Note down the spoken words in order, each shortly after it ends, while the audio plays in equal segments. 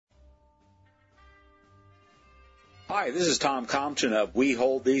Hi, this is Tom Compton of We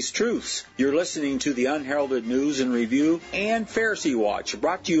Hold These Truths. You're listening to the Unheralded News and Review and Pharisee Watch,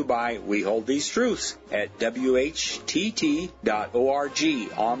 brought to you by We Hold These Truths at WHTT.org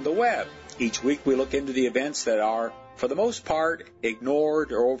on the web. Each week we look into the events that are, for the most part,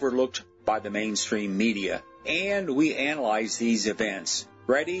 ignored or overlooked by the mainstream media. And we analyze these events.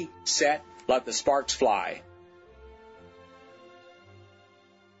 Ready, set, let the sparks fly.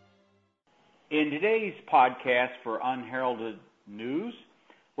 In today's podcast for Unheralded News,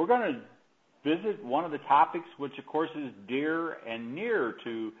 we're going to visit one of the topics which, of course, is dear and near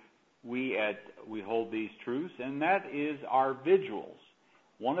to we Hold These Truths, and that is our vigils.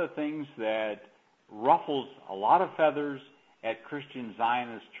 One of the things that ruffles a lot of feathers at Christian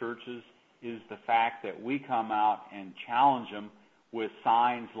Zionist churches is the fact that we come out and challenge them with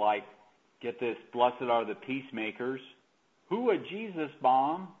signs like, get this, blessed are the peacemakers, who would Jesus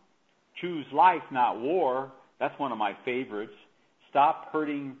bomb? Choose life, not war. That's one of my favorites. Stop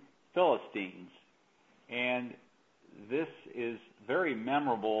hurting Philistines. And this is very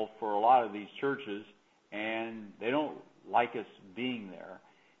memorable for a lot of these churches, and they don't like us being there.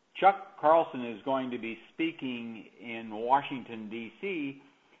 Chuck Carlson is going to be speaking in Washington, D.C.,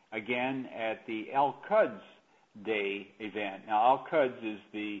 again at the Al-Quds Day event. Now, Al-Quds is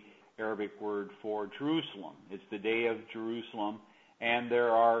the Arabic word for Jerusalem. It's the Day of Jerusalem, and there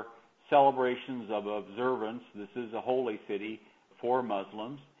are celebrations of observance. This is a holy city for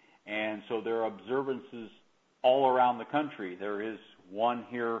Muslims, and so there are observances all around the country. There is one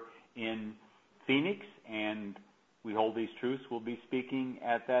here in Phoenix, and We Hold These Truths will be speaking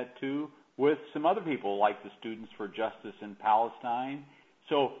at that too, with some other people like the Students for Justice in Palestine.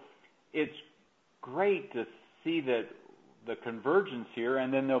 So it's great to see that the convergence here,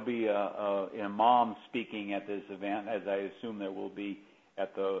 and then there'll be an imam speaking at this event, as I assume there will be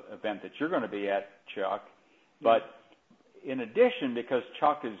at the event that you're going to be at, Chuck. But in addition, because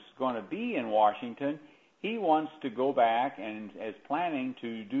Chuck is going to be in Washington, he wants to go back and is planning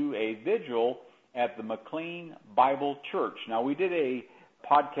to do a vigil at the McLean Bible Church. Now, we did a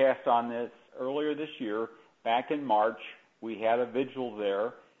podcast on this earlier this year. Back in March, we had a vigil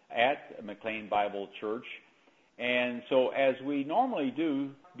there at McLean Bible Church. And so as we normally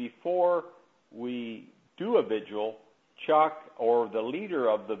do, before we do a vigil, Chuck, or the leader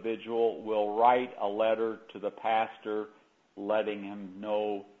of the vigil, will write a letter to the pastor letting him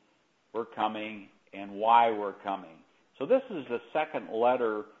know we're coming and why we're coming. So this is the second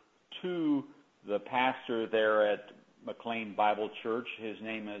letter to the pastor there at McLean Bible Church. His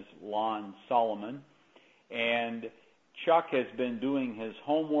name is Lon Solomon. And Chuck has been doing his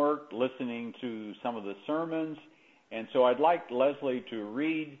homework, listening to some of the sermons. And so I'd like Leslie to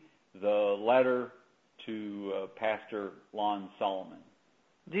read the letter to Pastor Lon Solomon.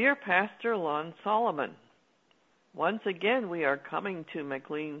 Dear Pastor Lon Solomon, once again we are coming to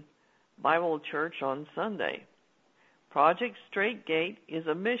McLean Bible Church on Sunday. Project Straight Gate is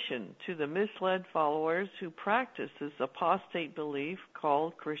a mission to the misled followers who practice this apostate belief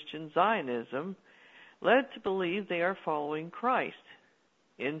called Christian Zionism, led to believe they are following Christ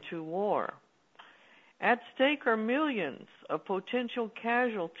into war. At stake are millions of potential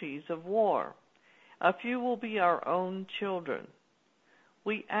casualties of war. A few will be our own children.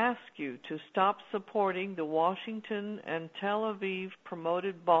 We ask you to stop supporting the Washington and Tel Aviv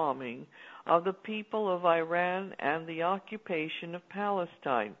promoted bombing of the people of Iran and the occupation of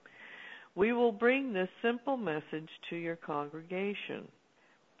Palestine. We will bring this simple message to your congregation.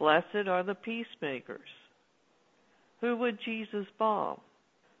 Blessed are the peacemakers. Who would Jesus bomb?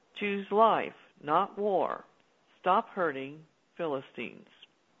 Choose life, not war. Stop hurting Philistines.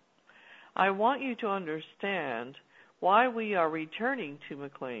 I want you to understand why we are returning to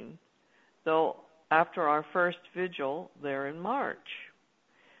McLean, though after our first vigil there in March.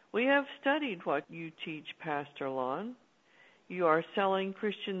 We have studied what you teach, Pastor Lon. You are selling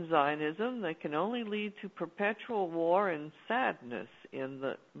Christian Zionism that can only lead to perpetual war and sadness in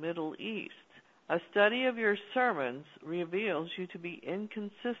the Middle East. A study of your sermons reveals you to be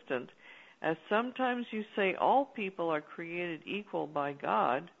inconsistent, as sometimes you say all people are created equal by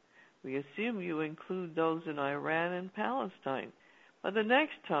God. We assume you include those in Iran and Palestine. But the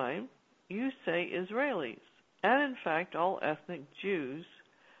next time, you say Israelis. And in fact, all ethnic Jews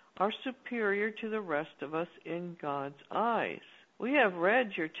are superior to the rest of us in God's eyes. We have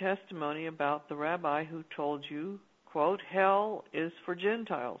read your testimony about the rabbi who told you, quote, hell is for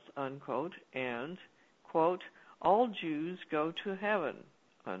Gentiles, unquote, and, quote, all Jews go to heaven,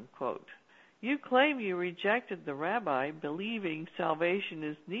 unquote. You claim you rejected the rabbi, believing salvation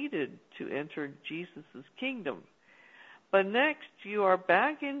is needed to enter Jesus' kingdom. But next, you are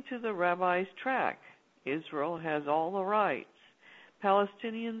back into the rabbi's track. Israel has all the rights.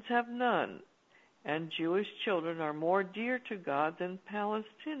 Palestinians have none. And Jewish children are more dear to God than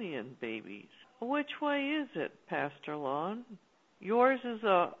Palestinian babies. Which way is it, Pastor Lon? Yours is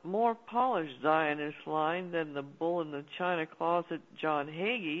a more polished Zionist line than the bull in the china closet John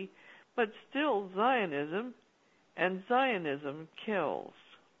Hagee, but still Zionism, and Zionism kills.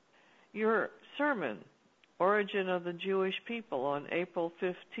 Your sermon, Origin of the Jewish People, on April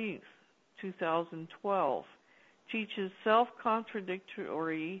 15th, 2012, teaches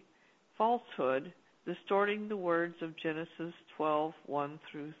self-contradictory falsehood, distorting the words of Genesis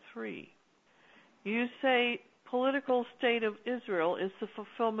 12:1-3. You say political state of Israel is the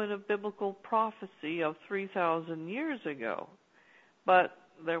fulfillment of biblical prophecy of 3,000 years ago. But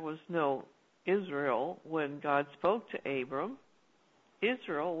there was no Israel when God spoke to Abram.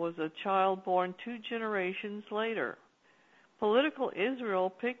 Israel was a child born 2 generations later. Political Israel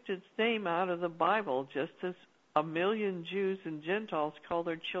picked its name out of the Bible, just as 1 million Jews and Gentiles call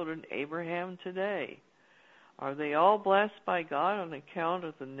their children Abraham today. Are they all blessed by God on account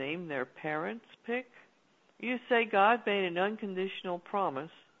of the name their parents pick? You say God made an unconditional promise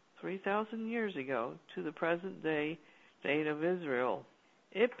 3,000 years ago to the present-day state of Israel.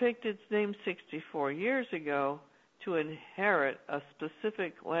 It picked its name 64 years ago to inherit a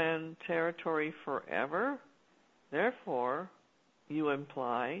specific land territory forever. Therefore, you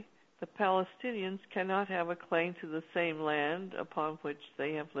imply, the Palestinians cannot have a claim to the same land upon which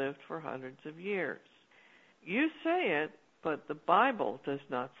they have lived for hundreds of years. You say it, but the Bible does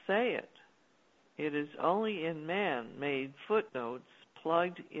not say it. It is only in man-made footnotes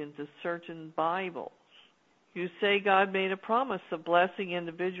plugged into certain Bibles. You say God made a promise of blessing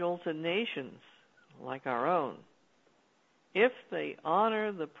individuals and nations, like our own, if they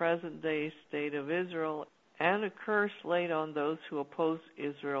honor the present-day state of Israel, and a curse laid on those who oppose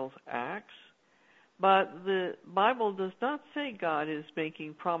Israel's acts. But the Bible does not say God is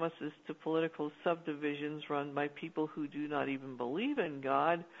making promises to political subdivisions run by people who do not even believe in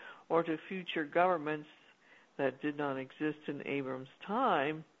God, or to future governments that did not exist in Abram's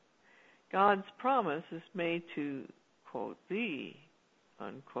time. God's promise is made to, quote, thee,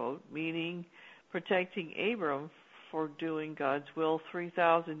 unquote, meaning protecting Abram for doing God's will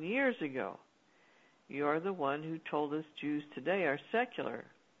 3,000 years ago. You are the one who told us Jews today are secular.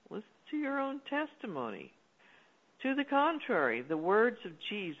 Listen to your own testimony. To the contrary, the words of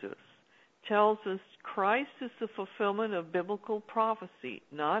Jesus tells us Christ is the fulfillment of biblical prophecy,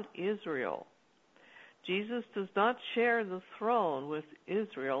 not Israel. Jesus does not share the throne with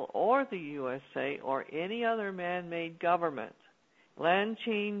Israel or the USA or any other man-made government. Land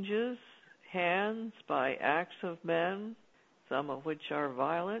changes hands by acts of men, some of which are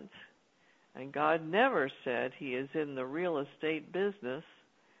violent, and God never said he is in the real estate business.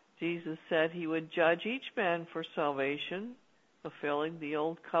 Jesus said he would judge each man for salvation, fulfilling the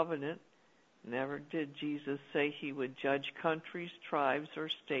old covenant. Never did Jesus say he would judge countries, tribes, or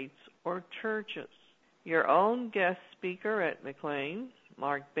states, or churches. Your own guest speaker at McLean,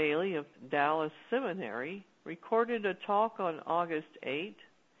 Mark Bailey of Dallas Seminary, recorded a talk on August 8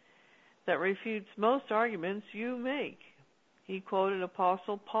 that refutes most arguments you make. He quoted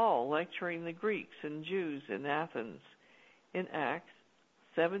Apostle Paul lecturing the Greeks and Jews in Athens in Acts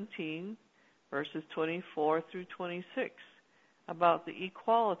 17, verses 24 through 26, about the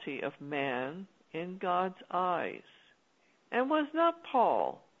equality of man in God's eyes. And was not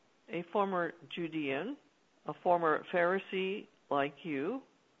Paul a former Judean, a former Pharisee like you?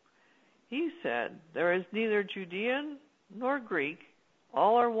 He said, there is neither Judean nor Greek,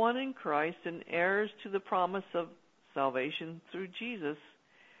 all are one in Christ and heirs to the promise of salvation through Jesus.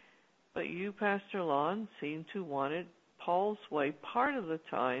 But you, Pastor Lon, seem to want it Paul's way part of the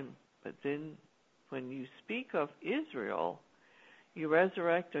time, but then when you speak of Israel, you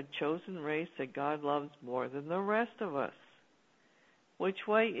resurrect a chosen race that God loves more than the rest of us. Which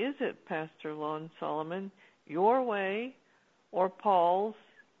way is it, Pastor Lon Solomon, your way or Paul's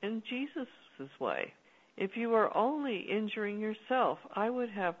and Jesus' way? If you were only injuring yourself, I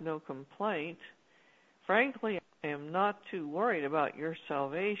would have no complaint. Frankly, I am not too worried about your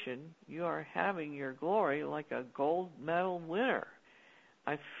salvation. You are having your glory like a gold medal winner.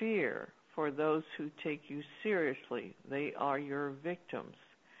 I fear for those who take you seriously. They are your victims.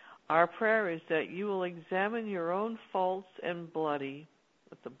 Our prayer is that you will examine your own faults and bloody,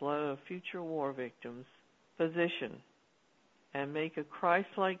 with the blood of future war victims, position, and make a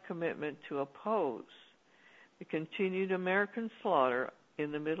Christ-like commitment to oppose the continued American slaughter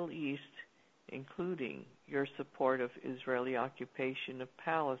in the Middle East, including your support of Israeli occupation of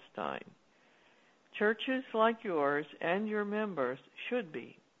Palestine. Churches like yours and your members should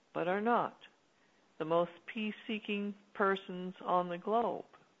be, but are not, the most peace-seeking persons on the globe.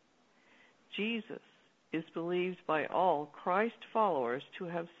 Jesus is believed by all Christ followers to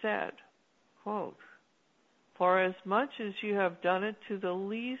have said, quote, "For as much as you have done it to the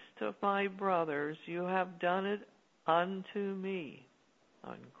least of my brothers, you have done it unto me,"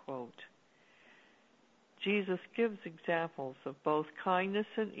 unquote. Jesus gives examples of both kindness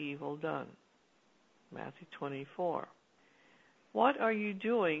and evil done. Matthew 24. "What are you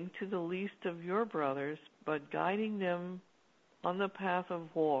doing to the least of your brothers but guiding them on the path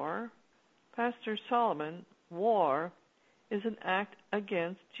of war?" Pastor Solomon, war is an act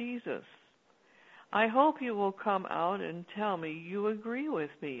against Jesus. I hope you will come out and tell me you agree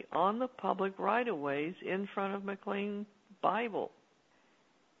with me on the public right-of-ways in front of McLean Bible.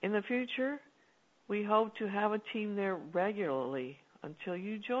 In the future, we hope to have a team there regularly until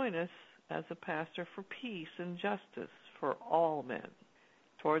you join us as a pastor for peace and justice for all men.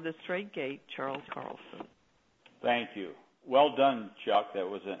 Toward the Straight Gate, Charles Carlson. Thank you. Well done, Chuck. That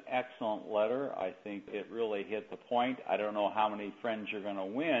was an excellent letter. I think it really hit the point. I don't know how many friends you're going to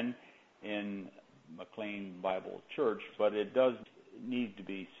win in McLean Bible Church, but it does need to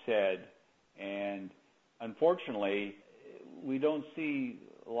be said. And unfortunately, we don't see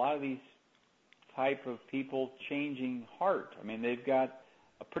a lot of these type of people changing heart. I mean, they've got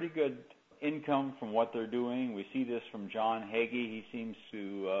a pretty good income from what they're doing. We see this from John Hagee. He seems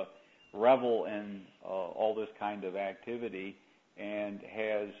to revel in all this kind of activity and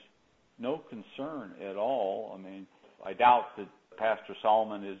has no concern at all. I mean, I doubt that Pastor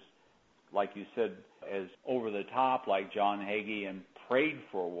Solomon is, like you said, as over the top like John Hagee and prayed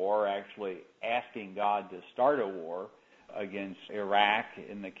for war, actually asking God to start a war against Iraq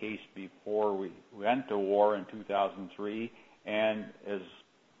in the case before we went to war in 2003, and as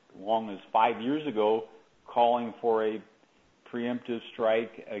long as 5 years ago calling for a preemptive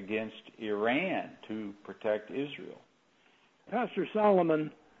strike against Iran to protect Israel. Pastor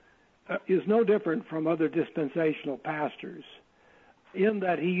Solomon is no different from other dispensational pastors in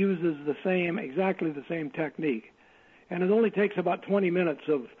that he uses exactly the same technique. And it only takes about 20 minutes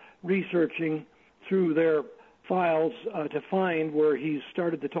of researching through their files to find where he's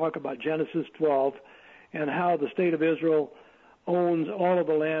started to talk about Genesis 12 and how the state of Israel owns all of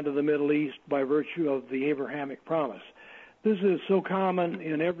the land of the Middle East by virtue of the Abrahamic promise. This is so common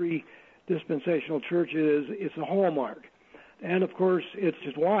in every dispensational church. It's a hallmark. And, of course, it's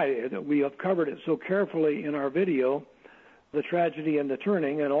just why that we have covered it so carefully in our video, The Tragedy and the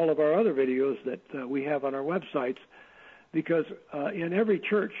Turning, and all of our other videos that we have on our websites, because in every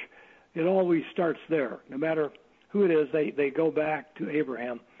church, it always starts there. No matter who it is, they go back to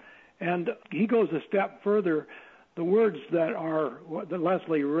Abraham. And he goes a step further. The words that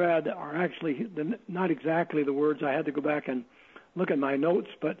Leslie read are actually not exactly the words. I had to go back and look at my notes,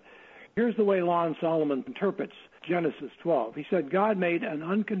 but here's the way Lon Solomon interprets Genesis 12. He said, God made an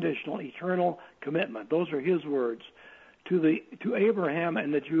unconditional, eternal commitment. Those are his words to Abraham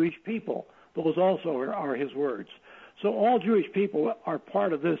and the Jewish people. Those also are his words. So all Jewish people are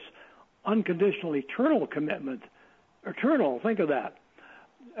part of this unconditional, eternal commitment. Eternal, think of that.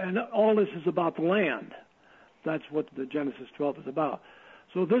 And all this is about the land. That's what the Genesis 12 is about.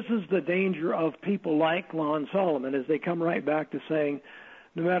 So this is the danger of people like Lon Solomon, as they come right back to saying,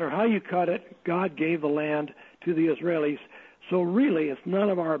 no matter how you cut it, God gave the land to the Israelis. So really, it's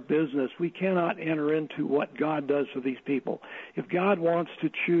none of our business. We cannot enter into what God does for these people. If God wants to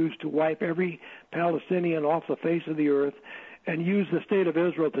choose to wipe every Palestinian off the face of the earth and use the state of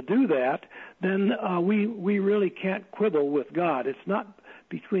Israel to do that, then we really can't quibble with God. It's not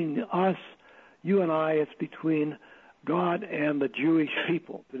between us, you and I, it's between God and the Jewish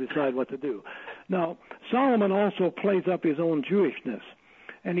people to decide what to do. Now, Solomon also plays up his own Jewishness,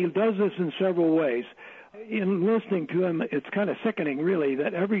 and he does this in several ways. In listening to him, it's kind of sickening, really,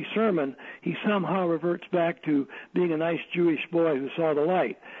 that every sermon he somehow reverts back to being a nice Jewish boy who saw the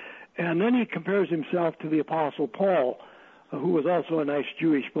light. And then he compares himself to the Apostle Paul, who was also a nice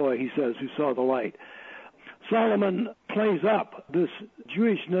Jewish boy, he says, who saw the light. Solomon plays up this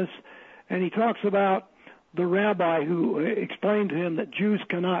Jewishness, and he talks about the rabbi who explained to him that Jews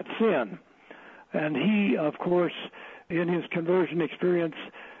cannot sin. And he, of course, in his conversion experience,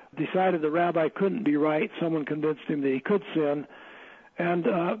 decided the rabbi couldn't be right. Someone convinced him that he could sin. And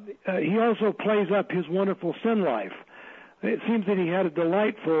he also plays up his wonderful sin life. It seems that he had a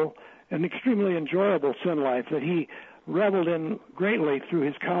delightful and extremely enjoyable sin life that he reveled in greatly through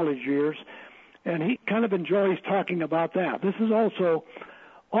his college years, and he kind of enjoys talking about that. This is also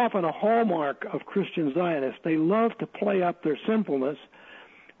often a hallmark of Christian Zionists. They love to play up their sinfulness,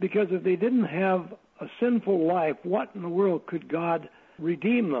 because if they didn't have a sinful life, what in the world could God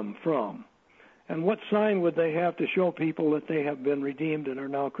redeem them from? And what sign would they have to show people that they have been redeemed and are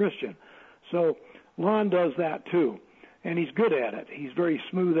now Christian? So Lon does that too, and he's good at it. He's very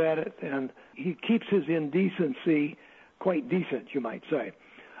smooth at it, and he keeps his indecency quite decent, you might say.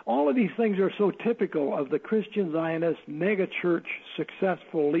 All of these things are so typical of the Christian Zionist megachurch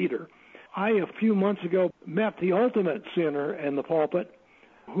successful leader. I, a few months ago, met the ultimate sinner in the pulpit,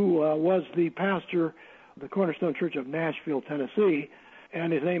 who was the pastor of the Cornerstone Church of Nashville, Tennessee,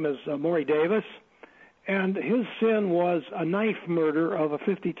 and his name is Maury Davis. And his sin was a knife murder of a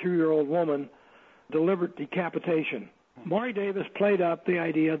 52-year-old woman, deliberate decapitation. Maury Davis played up the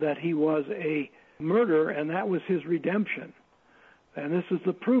idea that he was a murderer, and that was his redemption. And this is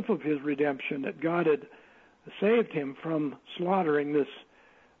the proof of his redemption, that God had saved him from slaughtering this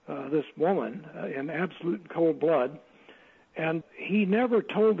woman in absolute cold blood. And he never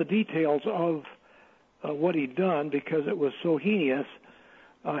told the details of what he'd done because it was so heinous.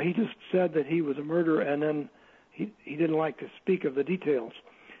 He just said that he was a murderer, and then he didn't like to speak of the details.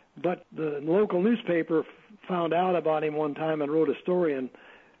 But the local newspaper found out about him one time and wrote a story and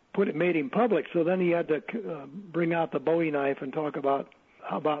made him public. So then he had to bring out the Bowie knife and talk about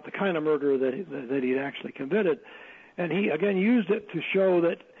the kind of murder that he'd actually committed. And he again used it to show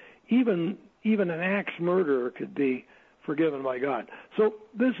that even an axe murderer could be forgiven by God. So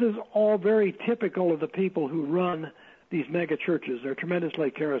this is all very typical of the people who run these mega churches. They're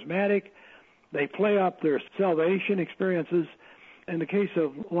tremendously charismatic. They play up their salvation experiences. In the case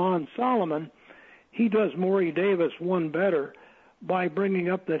of Lon Solomon, he does Maury Davis one better by bringing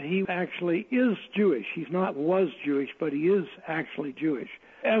up that he actually is Jewish. He's not was Jewish, but he is actually Jewish.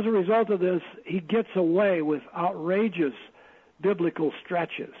 As a result of this, he gets away with outrageous biblical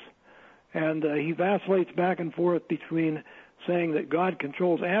stretches. And he vacillates back and forth between saying that God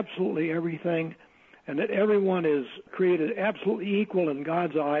controls absolutely everything and that everyone is created absolutely equal in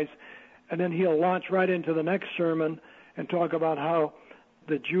God's eyes. And then he'll launch right into the next sermon and talk about how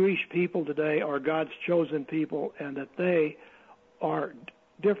the Jewish people today are God's chosen people and that they are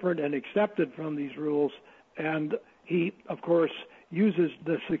different and accepted from these rules. And he, of course, uses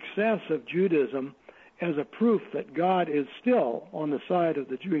the success of Judaism as a proof that God is still on the side of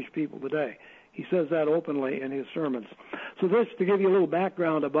the Jewish people today. He says that openly in his sermons. So this, to give you a little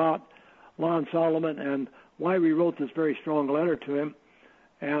background about Lon Solomon and why we wrote this very strong letter to him.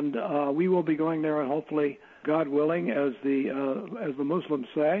 And we will be going there, and hopefully, God willing, as the Muslims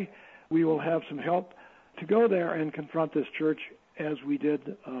say, we will have some help to go there and confront this church as we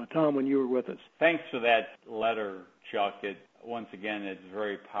did, Tom, when you were with us. Thanks for that letter, Chuck. Once again, it's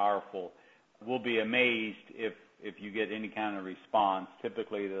very powerful. We'll be amazed if you get any kind of response.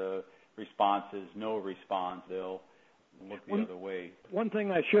 Typically, the response is no response. They'll look the other way. One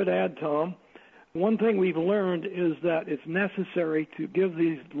thing I should add, Tom, one thing we've learned is that it's necessary to give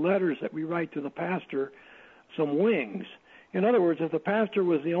these letters that we write to the pastor some wings. In other words, if the pastor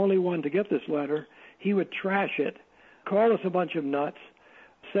was the only one to get this letter, he would trash it, call us a bunch of nuts,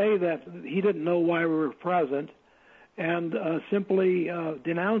 say that he didn't know why we were present, and simply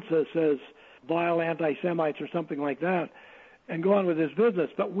denounce us as vile anti-Semites or something like that, and go on with his business.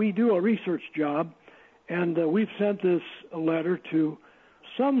 But we do a research job, and we've sent this letter to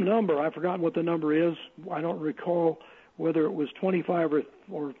some number. I've forgotten what the number is. I don't recall whether it was 25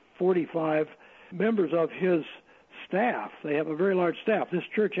 or 45 members of his staff. They have a very large staff. This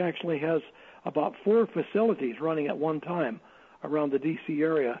church actually has about 4 facilities running at one time around the D.C.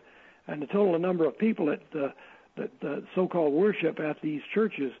 area, and the total number of people that so-called worship at these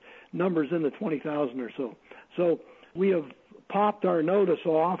churches numbers in the 20,000 or so. So we have popped our notice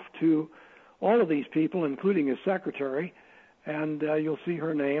off to all of these people, including his secretary, and you'll see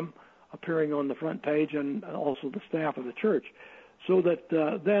her name appearing on the front page, and also the staff of the church, so that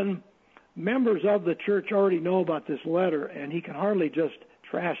then members of the church already know about this letter, and he can hardly just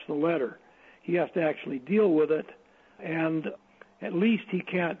trash the letter. He has to actually deal with it, and at least he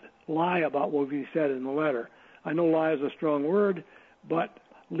can't lie about what we said in the letter. I know lie is a strong word, but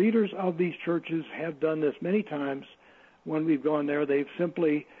leaders of these churches have done this many times when we've gone there. They've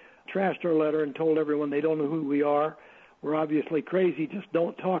simply trashed our letter and told everyone they don't know who we are. We're obviously crazy, just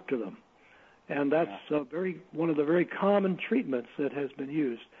don't talk to them. And that's one of the very common treatments that has been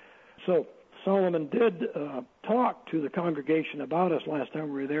used. So Solomon did talk to the congregation about us last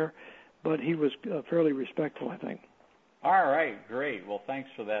time we were there, but he was fairly respectful, I think. All right, great. Well, thanks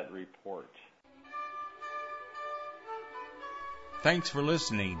for that report. Thanks for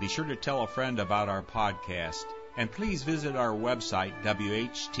listening. Be sure to tell a friend about our podcast. And please visit our website,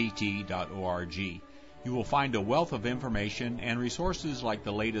 whtt.org. You will find a wealth of information and resources like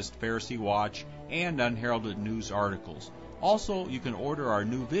the latest Pharisee Watch and Unheralded News articles. Also, you can order our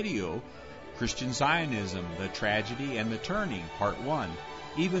new video, Christian Zionism, The Tragedy and the Turning, Part 1.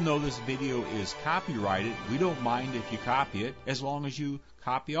 Even though this video is copyrighted, we don't mind if you copy it as long as you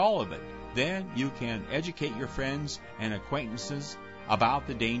copy all of it. Then you can educate your friends and acquaintances about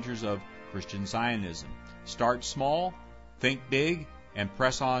the dangers of Christian Zionism. Start small, think big, and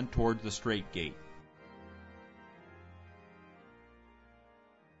press on toward the straight gate.